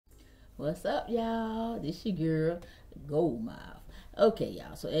What's up, y'all? This your girl, Golmouth. Okay,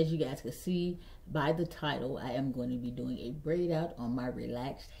 y'all, so as you guys can see by the title, I am going to be doing a braid out on my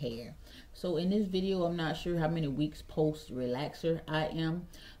relaxed hair. So in this video, I'm not sure how many weeks post relaxer I am,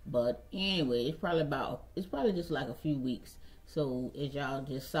 but anyway, it's probably just like a few weeks. So as y'all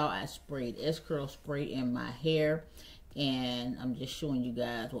just saw, I sprayed S-Curl spray in my hair, and I'm just showing you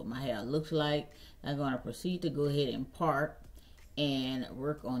guys what my hair looks like. I'm going to proceed to go ahead and part and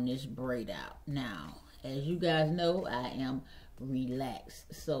work on this braid out. Now, as you guys know, I am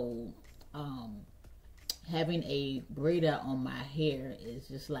relaxed, so having a braid out on my hair is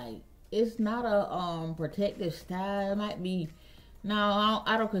just like, it's not a protective style. It might be, no,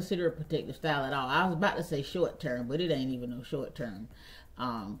 I don't consider it protective style at all. I was about to say short term, but it ain't even no short term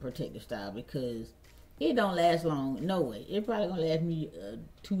protective style, because it don't last long. No way. It probably gonna last me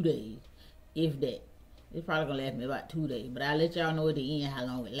 2 days, if that. It's probably gonna last me about 2 days, but I'll let y'all know at the end how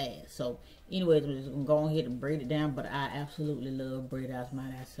long it lasts. So anyways, we're just gonna go ahead and braid it down. But I absolutely love braid outs,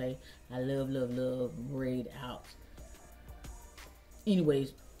 might I say. I love braid outs.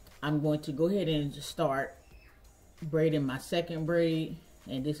 Anyways, I'm going to go ahead and just start braiding my second braid,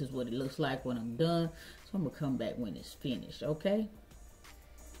 and this is what it looks like when I'm done. So I'm gonna come back when it's finished, okay?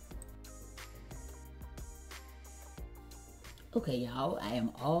 Okay, y'all, I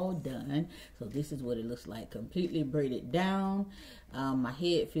am all done. So this is what it looks like, completely braided down. My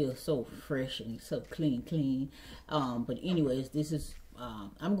head feels so fresh and so clean. But anyways, this is,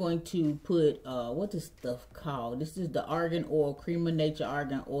 I'm going to put, what this stuff called? This is the Argan Oil, Cream of Nature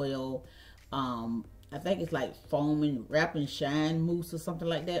Argan Oil. I think it's like foam and wrap and shine mousse or something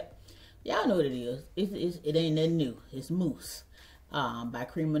like that. Y'all know what it is. It ain't nothing new. It's mousse. By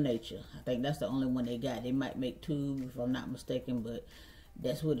Cream of Nature. I think that's the only one they got. They might make two if I'm not mistaken, but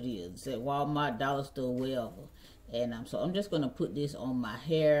that's what it is. It's at Walmart, Dollar Store, wherever. And so I'm just gonna put this on my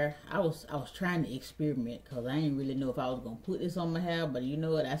hair. I was trying to experiment, because I didn't really know if I was gonna put this on my hair, but you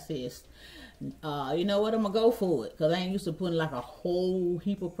know what, I said, you know what, I'm gonna go for it, because I ain't used to putting like a whole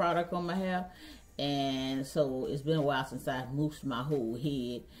heap of product on my hair. And so it's been a while since I moussed my whole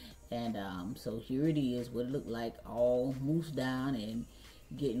head. And so here it is, what it looked like, all moussed down and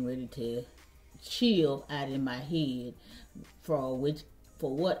getting ready to chill out in my head for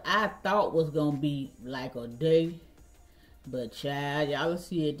what I thought was gonna be like a day, but child, y'all will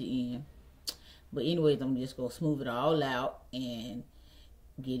see at the end. But anyways, I'm just gonna smooth it all out and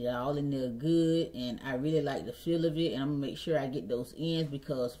get it all in there good. And I really like the feel of it, and I'm gonna make sure I get those ends,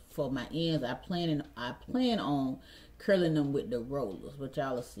 because for my ends I plan on curling them with the rollers, which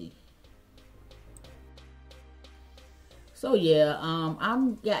y'all will see. So yeah,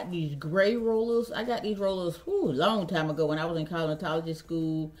 I'm got these gray rollers. I got these rollers a long time ago when I was in cosmetology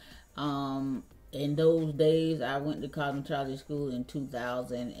school. In those days, I went to cosmetology school in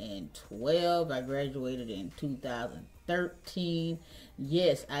 2012. I graduated in 2013.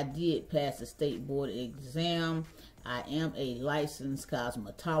 Yes, I did pass the state board exam. I am a licensed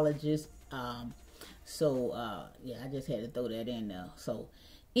cosmetologist. Yeah, I just had to throw that in there. So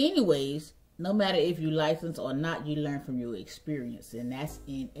anyways, no matter if you license or not, you learn from your experience, and that's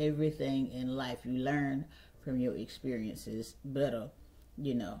in everything in life. You learn from your experiences better,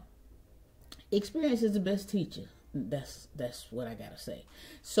 you know. Experience is the best teacher. That's what I gotta say.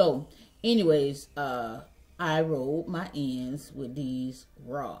 So anyways, I rolled my ends with these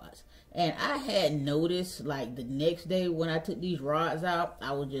rods, and I had noticed, like, the next day when I took these rods out,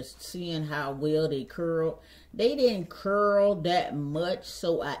 I was just seeing how well they curled. They didn't curl that much,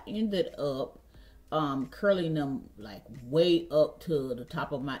 so I ended up curling them like way up to the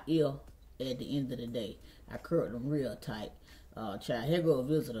top of my ear at the end of the day. I curled them real tight. Child, here go a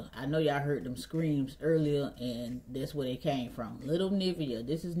visitor. I know y'all heard them screams earlier, and that's where they came from. Little Nivea.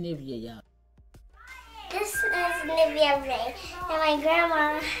 This is Nivea, y'all. This is Nivea Ray, and my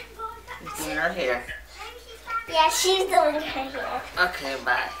grandma She's doing her hair. Yeah, she's doing her hair. Okay,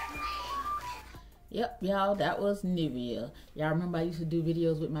 bye. Yep, y'all, that was Nivea. Y'all remember I used to do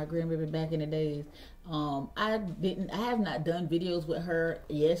videos with my grandbaby back in the days. I have not done videos with her.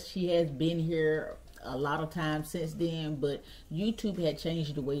 Yes, she has been here a lot of times since then, but YouTube had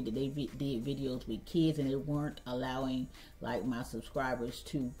changed the way that they did videos with kids, and they weren't allowing like my subscribers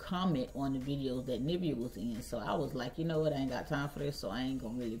to comment on the videos that Nivea was in. So I was like, you know what, I ain't got time for this, so I ain't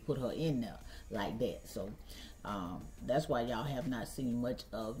gonna really put her in there like that. So that's why y'all have not seen much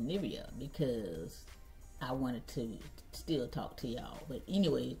of Nivea, because I wanted to still talk to y'all. But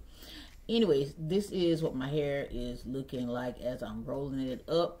anyways, this is what my hair is looking like as I'm rolling it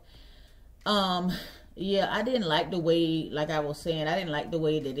up. Yeah, I didn't like the way, like I was saying, I didn't like the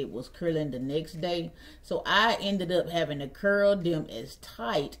way that it was curling the next day. So I ended up having to curl them as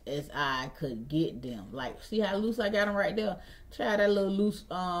tight as I could get them. Like, see how loose I got them right there? Try that little loose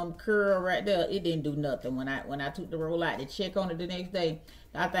curl right there. It didn't do nothing. When I took the roll out to check on it the next day,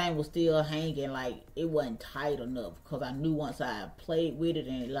 that thing was still hanging, like it wasn't tight enough. Because I knew once I played with it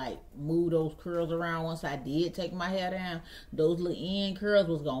and like moved those curls around, once I did take my hair down, those little end curls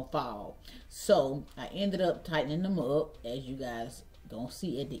was gonna fall. So I ended up tightening them up, as you guys gonna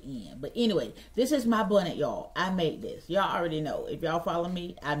see at the end. But anyway, this is my bonnet, y'all. I made this. Y'all already know. If y'all follow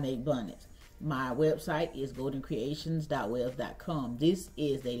me, I make bonnets. My website is goldencreations.webs.com. This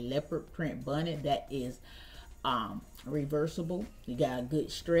is a leopard print bonnet that is reversible. You got a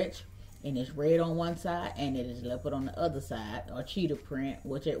good stretch, and it's red on one side and it is leopard on the other side, or cheetah print,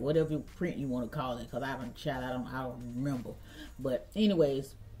 whatever print you want to call it, because I don't remember. But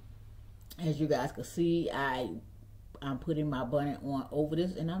anyways, as you guys can see, I'm putting my bonnet on over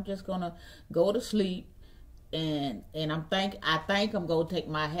this, and I'm just gonna go to sleep. And I think I'm gonna take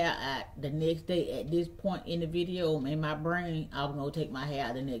my hair out the next day. At this point in the video, in my brain, I'm gonna take my hair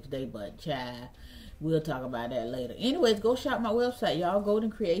out the next day, but child, we'll talk about that later. Anyways, go shop my website, y'all.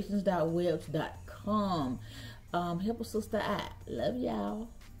 goldencreations.webs.com. Help a sister out. Love y'all.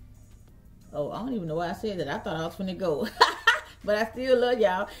 Oh, I don't even know why I said that. I thought I was finna go. But I still love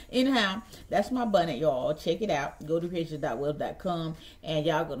y'all. Anyhow, that's my bonnet, y'all. Check it out. goldencreations.webs.com. And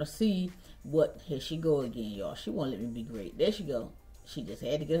y'all gonna see what. Here she go again, y'all. She won't let me be great. There she go. She just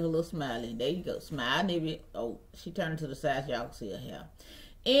had to get her little smile in. There you go. Smile, nibby. Oh, she turned to the side so y'all can see her hair.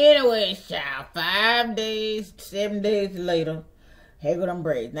 Anyways, child, 5 days, 7 days later, here go them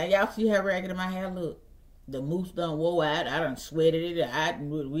braids. Now, y'all see how ragged my hair look? The mousse done wore out. I done sweated it out.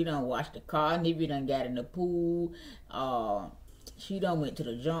 We done washed the car. Nibby done got in the pool. She done went to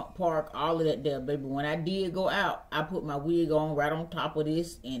the jump park. All of that there, baby. When I did go out, I put my wig on right on top of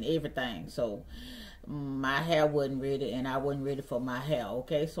this and everything. So, my hair wasn't ready, and I wasn't ready for my hair,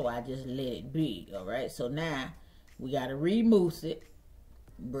 okay? So, I just let it be, all right? So, now, we got to remousse it.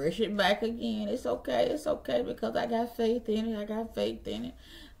 Brush it back again. It's okay. It's okay, because I got faith in it.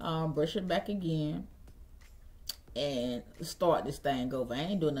 Brush it back again and start this thing over. I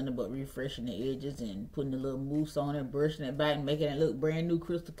ain't doing nothing but refreshing the edges and putting a little mousse on it, brushing it back, and making it look brand new,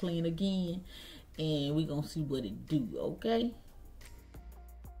 crystal clean again. And we gonna see what it do, okay?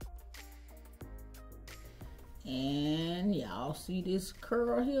 And y'all see this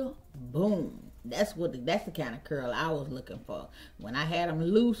curl here? Boom. That's the kind of curl I was looking for. When I had them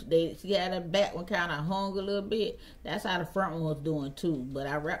loose, they see how the back one kind of hung a little bit. That's how the front one was doing too. But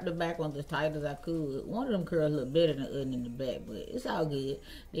I wrapped the back one as tight as I could. One of them curls looked better than the other in the back, but it's all good.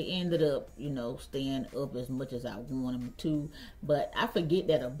 They ended up, you know, staying up as much as I want them to. But I forget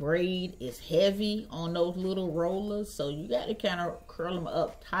that a braid is heavy on those little rollers, so you got to kind of curl them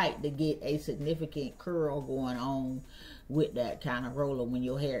up tight to get a significant curl going on with that kind of roller when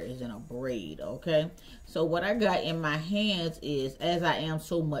your hair is in a braid, okay? So what I got in my hands is As I Am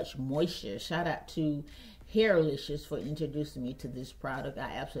So Much Moisture. Shout out to Hairlicious for introducing me to this product.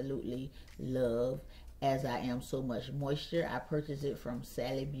 I absolutely love As I Am So Much Moisture. I purchased it from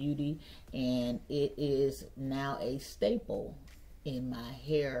Sally Beauty, and it is now a staple in my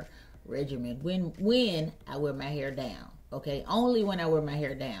hair regimen when I wear my hair down. Okay, only when I wear my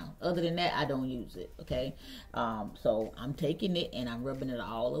hair down. Other than that, I don't use it. Okay, so I'm taking it and I'm rubbing it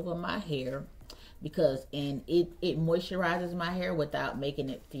all over my hair, because it moisturizes my hair without making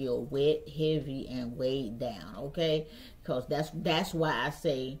it feel wet, heavy, and weighed down. Okay, because that's why I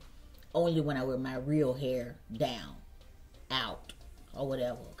say only when I wear my real hair down, out, or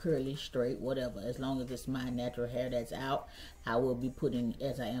whatever, curly, straight, whatever. As long as it's my natural hair that's out, I will be putting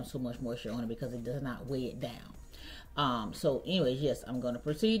As I Am So Much Moisture on it, because it does not weigh it down. So anyways, yes, I'm going to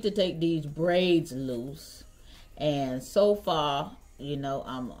proceed to take these braids loose. And so far, you know,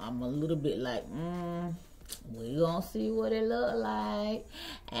 I'm a little bit like, we gonna see what it look like.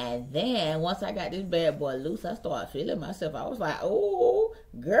 And then once I got this bad boy loose, I started feeling myself. I was like, oh,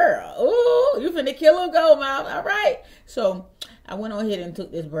 girl, oh, you finna kill a Golmouth, all right? So I went on ahead and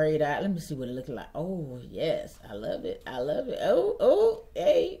took this braid out. Let me see what it looked like. Oh, yes, I love it. I love it. Oh,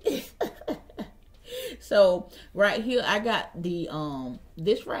 hey. So right here, I got the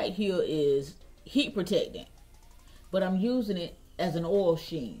this right here is heat protectant, but I'm using it as an oil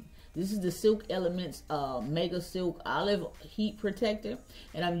sheen. This is the Silk Elements Mega Silk Olive Heat Protector,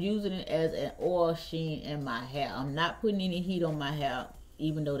 and I'm using it as an oil sheen in my hair. I'm not putting any heat on my hair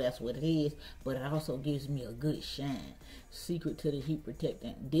even though that's what it is, but it also gives me a good shine. Secret to the heat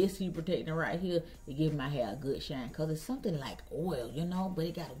protectant. This heat protectant right here, it gives my hair a good shine because it's something like oil, you know, but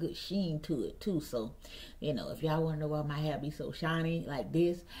it got a good sheen to it too. So, you know, if y'all want to know why my hair be so shiny like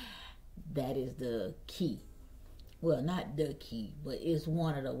this, that is the key. Well, not the key, but it's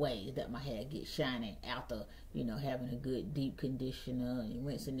one of the ways that my hair gets shiny after, you know, having a good deep conditioner and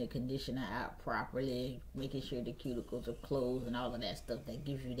rinsing the conditioner out properly, making sure the cuticles are closed and all of that stuff that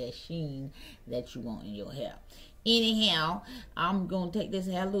gives you that sheen that you want in your hair. Anyhow, I'm gonna take this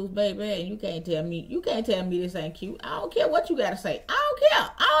hair loose, baby, and you can't tell me this ain't cute. I don't care what you gotta say. I don't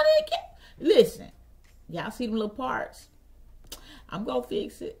care. I don't even care. Listen, y'all see them little parts? I'm gonna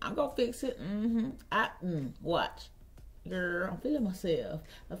fix it. I'm gonna fix it. Watch. Girl, I'm feeling myself.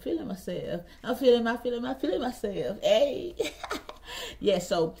 I'm feeling myself. I'm feeling myself. Hey. Yeah,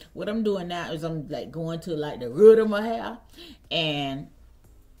 so what I'm doing now is I'm like going to like the root of my hair and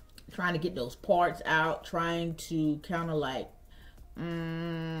trying to get those parts out, trying to kind of like, I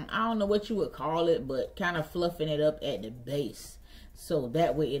don't know what you would call it, but kind of fluffing it up at the base. So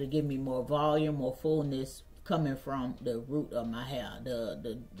that way it'll give me more volume, more fullness coming from the root of my hair,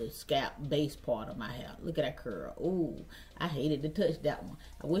 the scalp base part of my hair. Look at that curl. Ooh, I hated to touch that one.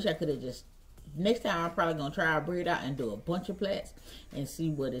 I wish I could have just, next time I'm probably going to try a braid out and do a bunch of plaits and see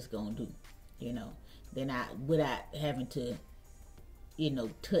what it's going to do, you know. Then without having to, you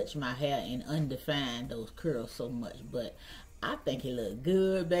know, touch my hair and undefine those curls so much. But I think it look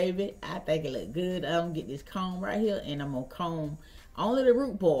good, baby. I think it look good. I'm going to get this comb right here and I'm going to comb only the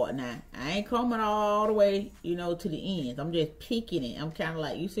root part now. I ain't combing all the way, you know, to the ends. I'm just picking it. I'm kind of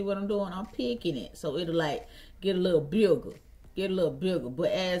like, you see what I'm doing? I'm picking it. So it'll like get a little bigger. Get a little bigger.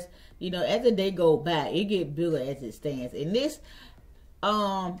 But as, you know, as the day go by, it get bigger as it stands. And this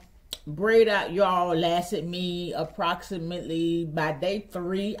braid out, y'all, lasted me approximately, by day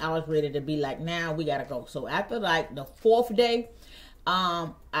 3, I was ready to be like, now we gotta go. So after like the 4th day,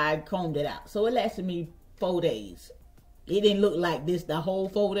 I combed it out. So it lasted me 4 days. It didn't look like this the whole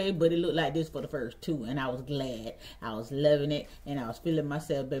 4 days, but it looked like this for the first 2, and I was glad. I was loving it, and I was feeling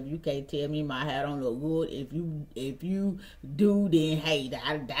myself, baby. You can't tell me my hair don't look good. If you do, then hey,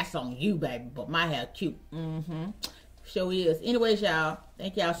 that's on you, baby. But my hair cute. Sure is. Anyways, y'all,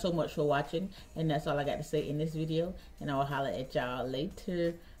 thank y'all so much for watching, and that's all I got to say in this video, and I'll holler at y'all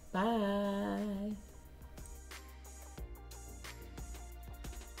later. Bye.